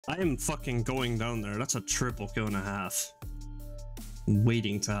I am fucking going down there. That's a triple kill and a half.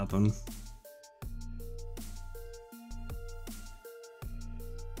 Waiting to happen.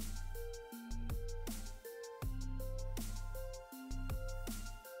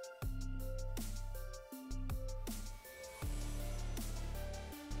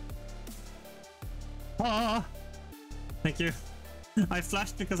 Ah! Thank you. I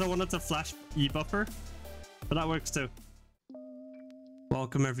flashed because I wanted to flash E-buffer, but that works too.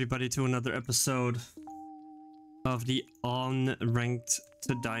 Welcome everybody to another episode of the On-Ranked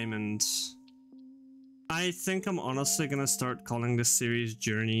to Diamonds. I think I'm honestly gonna start calling this series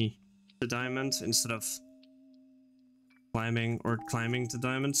Journey to Diamond instead of climbing to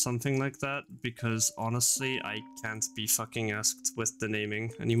Diamond, something like that, because honestly I can't be fucking asked with the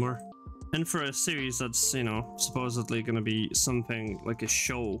naming anymore. And for a series that's, you know, supposedly gonna be something like a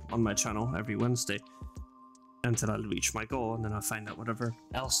show on my channel every Wednesday until I reach my goal, and then I'll find out whatever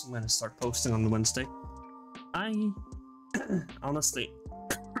else I'm gonna start posting on the Wednesday. I honestly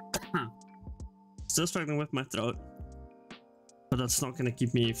still struggling with my throat, but that's not gonna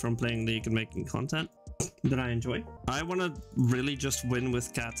keep me from playing League and making content that I enjoy. I want to really just win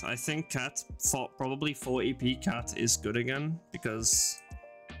with Kat. I think Kat, probably full AP Kat is good again, because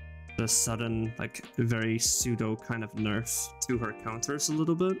the sudden, like, very pseudo kind of nerf to her counters a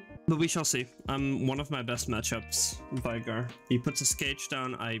little bit. But we shall see. One of my best matchups, Vigar. He puts a Skage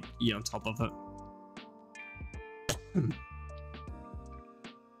down, I E on top of it.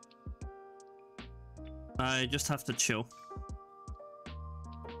 I just have to chill.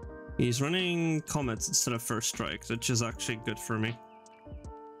 He's running Comets instead of First Strike, which is actually good for me.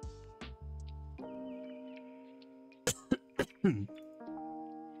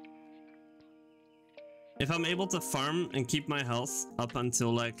 If I'm able to farm and keep my health up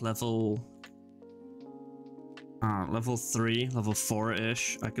until like level 3, level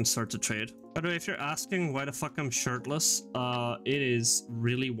 4-ish, I can start to trade. By the way, if you're asking why the fuck I'm shirtless, it is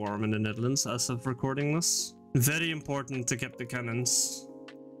really warm in the Netherlands as of recording this. Very important to keep the cannons.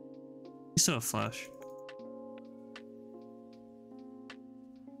 You still have flash.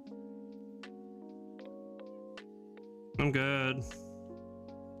 I'm good.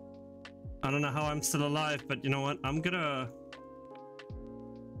 I don't know how I'm still alive, but you know what? I'm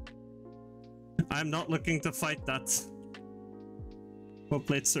not looking to fight that. Well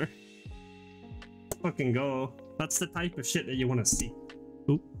played, sir. Fucking go. That's the type of shit that you want to see.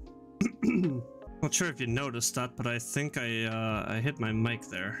 Oop. Not sure if you noticed that, but I think I hit my mic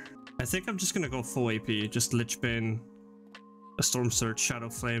there. I think I'm just gonna go full AP, just Lichbane, a Storm Surge, Shadow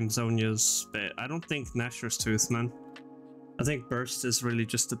Flame, Zhonya's. I don't think Nashor's Tooth, man. I think Burst is really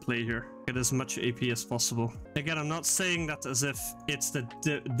just the play here. Get as much AP as possible. Again, I'm not saying that as if it's the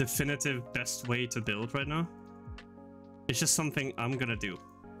definitive best way to build right now. It's just something I'm gonna do,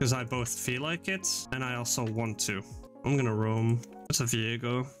 because I both feel like it and I also want to. I'm gonna roam. That's a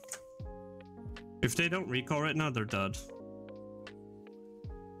Viego. If they don't recall right now, they're dead.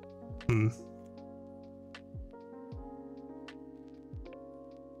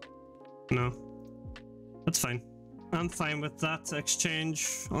 No. That's fine. I'm fine with that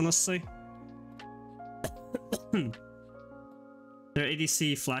exchange, honestly. Their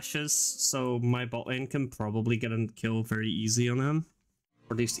ADC flashes, so my bot lane can probably get a kill very easy on him.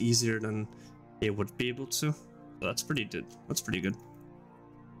 Or at least easier than they would be able to. So that's pretty good. That's pretty good.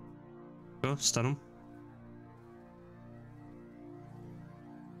 Go, stun him.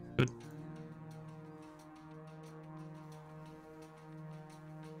 Good.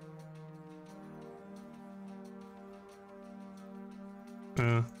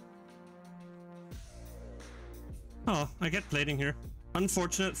 Oh, I get plating here.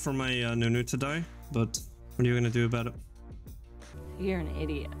 Unfortunate for my Nunu to die, but what are you gonna do about it? You're an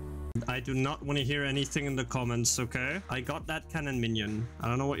idiot. I do not want to hear anything in the comments, okay? I got that cannon minion. I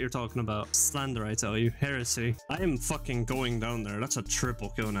don't know what you're talking about. Slander, I tell you. Heresy. I am fucking going down there. That's a triple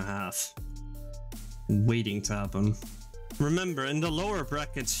kill and a half. Waiting to happen. Remember, in the lower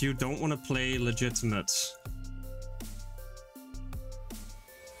brackets, you don't want to play legitimate.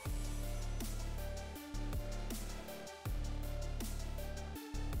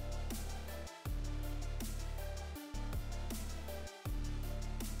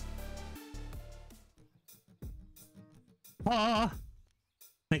 Ah!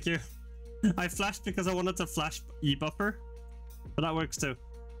 Thank you. I flashed because I wanted to flash E-buffer, but that works too.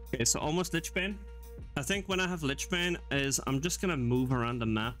 Okay, so almost Lichbane. I think when I have Lichbane is I'm just gonna move around the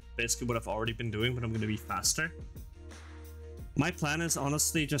map, basically what I've already been doing, but I'm gonna be faster. My plan is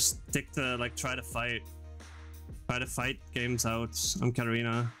honestly just stick to, like, try to fight games out. I'm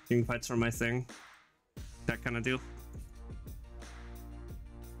Katarina, team fights are my thing. That kind of deal.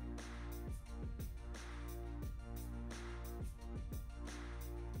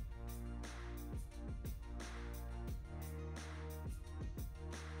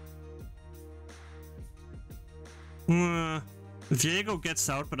 Viego gets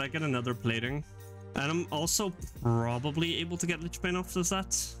out, but I get another plating. And I'm also probably able to get Lich Bane off of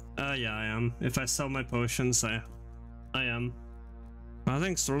that. Yeah, I am. If I sell my potions, I am. I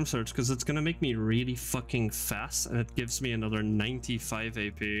think Storm Surge, because it's gonna make me really fucking fast, and it gives me another 95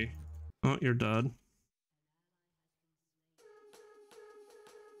 AP. Oh, you're dead.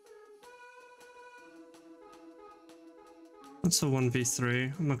 That's a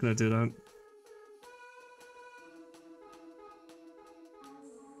 1v3. I'm not gonna do that.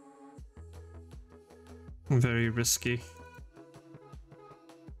 Very risky.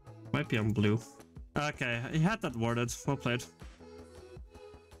 Might be on blue. Okay, he had that warded. Well played.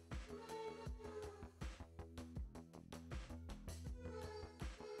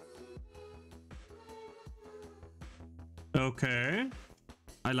 Okay.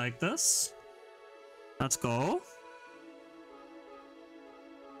 I like this. Let's go.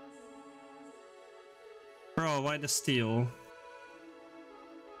 Bro, why the steal?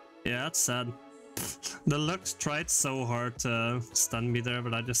 Yeah, that's sad. The Lux tried so hard to stun me there,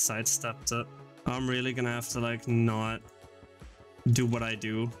 but I just sidestepped it. I'm really gonna have to like not do what I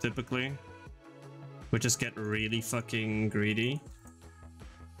do typically, which is get really fucking greedy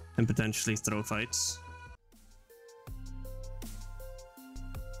and potentially throw fights.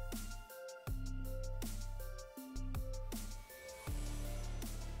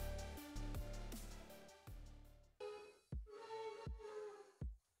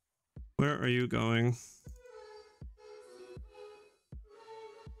 Where are you going?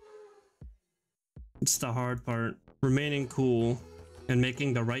 It's the hard part. Remaining cool and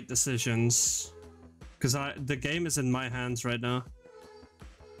making the right decisions. Because the game is in my hands right now.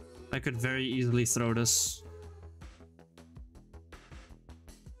 I could very easily throw this.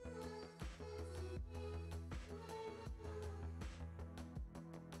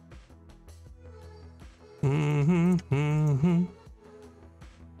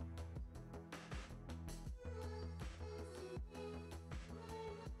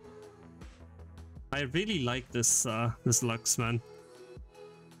 I really like this this Lux, man.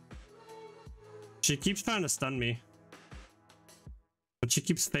 She keeps trying to stun me, but she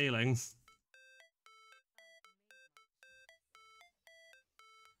keeps failing.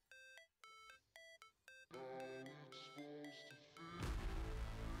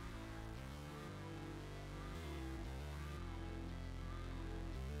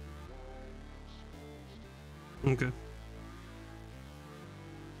 Okay.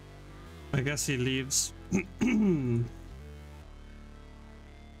 I guess he leaves.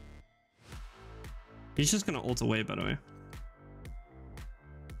 He's just gonna ult away, by the way.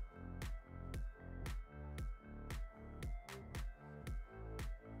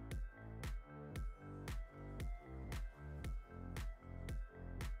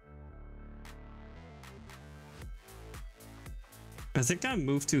 I think I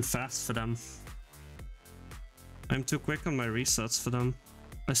moved too fast for them. I'm too quick on my resets for them.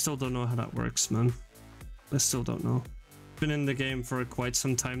 I still don't know how that works, man. I still don't know. Been in the game for quite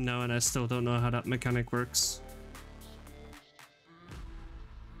some time now and I still don't know how that mechanic works.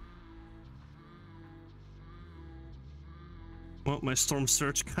 Well, my Storm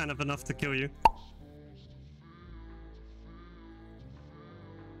Surge kind of enough to kill you.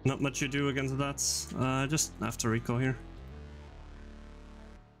 Not much you do against that. Just have to recall here.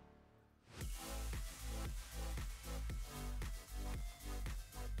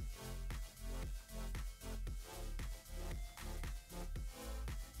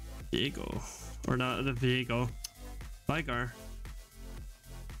 Viego. Or not the Viego. Vigar.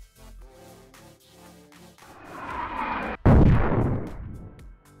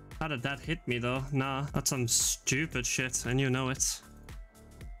 How did that hit me though? Nah, that's some stupid shit and you know it.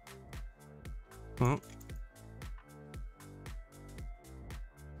 Oh.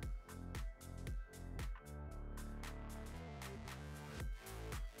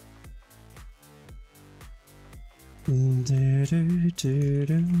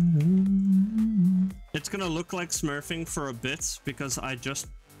 It's gonna look like smurfing for a bit because I just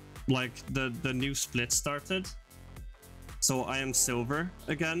like the new split started, so I am silver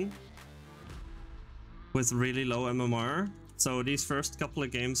again with really low MMR. So these first couple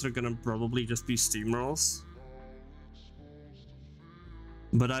of games are gonna probably just be steamrolls,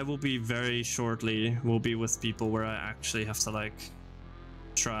 but I will be very shortly will be with people where I actually have to like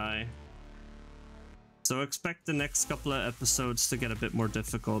try. So expect the next couple of episodes to get a bit more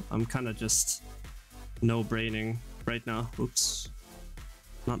difficult. I'm kind of just no-braining right now. Oops.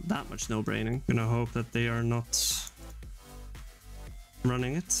 Not that much no-braining. Gonna hope that they are not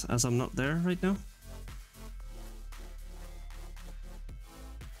running it as I'm not there right now.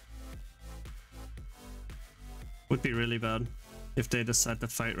 Would be really bad if they decide to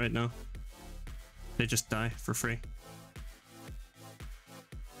fight right now. They just die for free.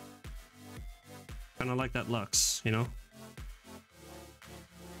 Kinda like that Lux, you know?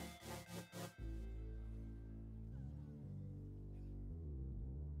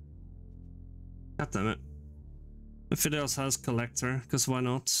 God damn it. Infidels has Collector, because why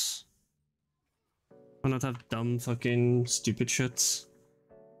not? Why not have dumb fucking stupid shit?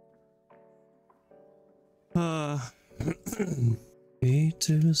 Be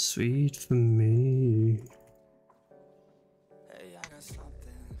too sweet for me. Hey, I got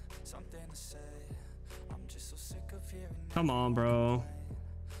something to say. I'm just so sick of hearing. Come on, bro.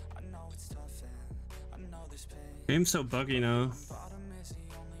 I know it's tough and I know this pain. Game's so buggy now. Bottom is the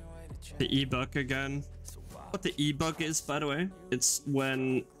only way to change. The E-bug again. What the E-bug is, by the way, it's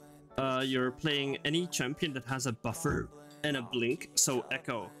when you're playing any champion that has a buffer and a blink. So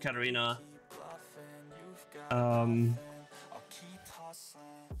Echo, Katarina.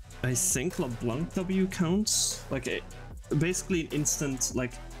 I think LeBlanc W counts. Like basically an instant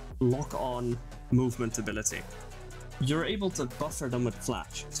like lock-on movement ability. You're able to buffer them with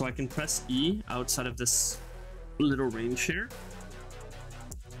flash. So I can press E outside of this little range here.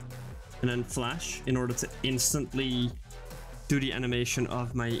 And then flash in order to instantly do the animation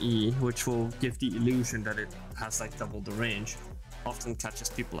of my E, which will give the illusion that it has like double the range. Often catches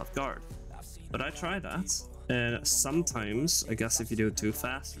people off guard. But I try that, and sometimes, I guess if you do it too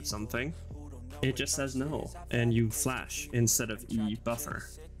fast or something, it just says no, and you flash instead of E buffer.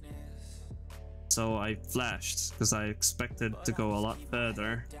 So I flashed, because I expected to go a lot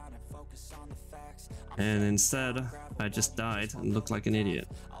further. And instead, I just died and looked like an idiot.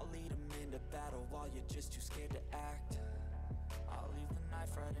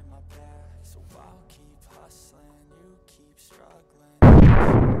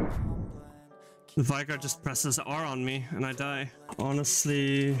 Vigar just presses R on me and I die.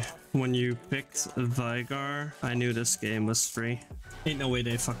 Honestly, when you picked Vigar, I knew this game was free. Ain't no way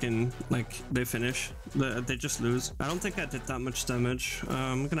they fucking, like, they finish. They just lose. I don't think I did that much damage.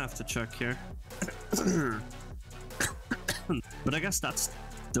 I'm gonna have to check here. But I guess that's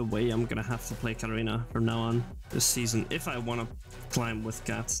the way I'm gonna have to play Katarina from now on this season. If I want to climb with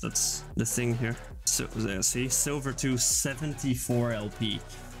cats, that's the thing here. So, see, Silver 2, 74 LP.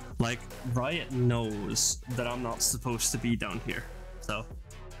 Like, Riot knows that I'm not supposed to be down here. So,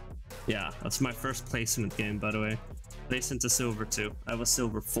 yeah, that's my first placement game, by the way. Place into Silver 2. I was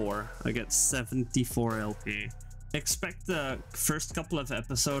Silver 4. I get 74 LP. Expect the first couple of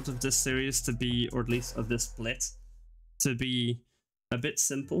episodes of this series to be, or at least of this split, to be a bit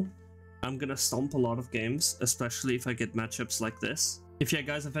simple. I'm gonna stomp a lot of games, especially if I get matchups like this. If you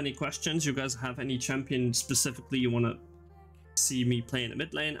guys have any questions, you guys have any champion specifically you want to see me play in the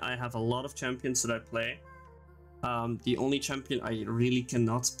mid lane, I have a lot of champions that I play. The only champion I really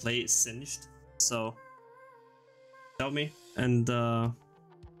cannot play is Singed, so tell me. And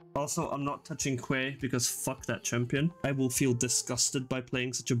also, I'm not touching Quay because fuck that champion. I will feel disgusted by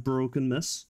playing such a broken mess.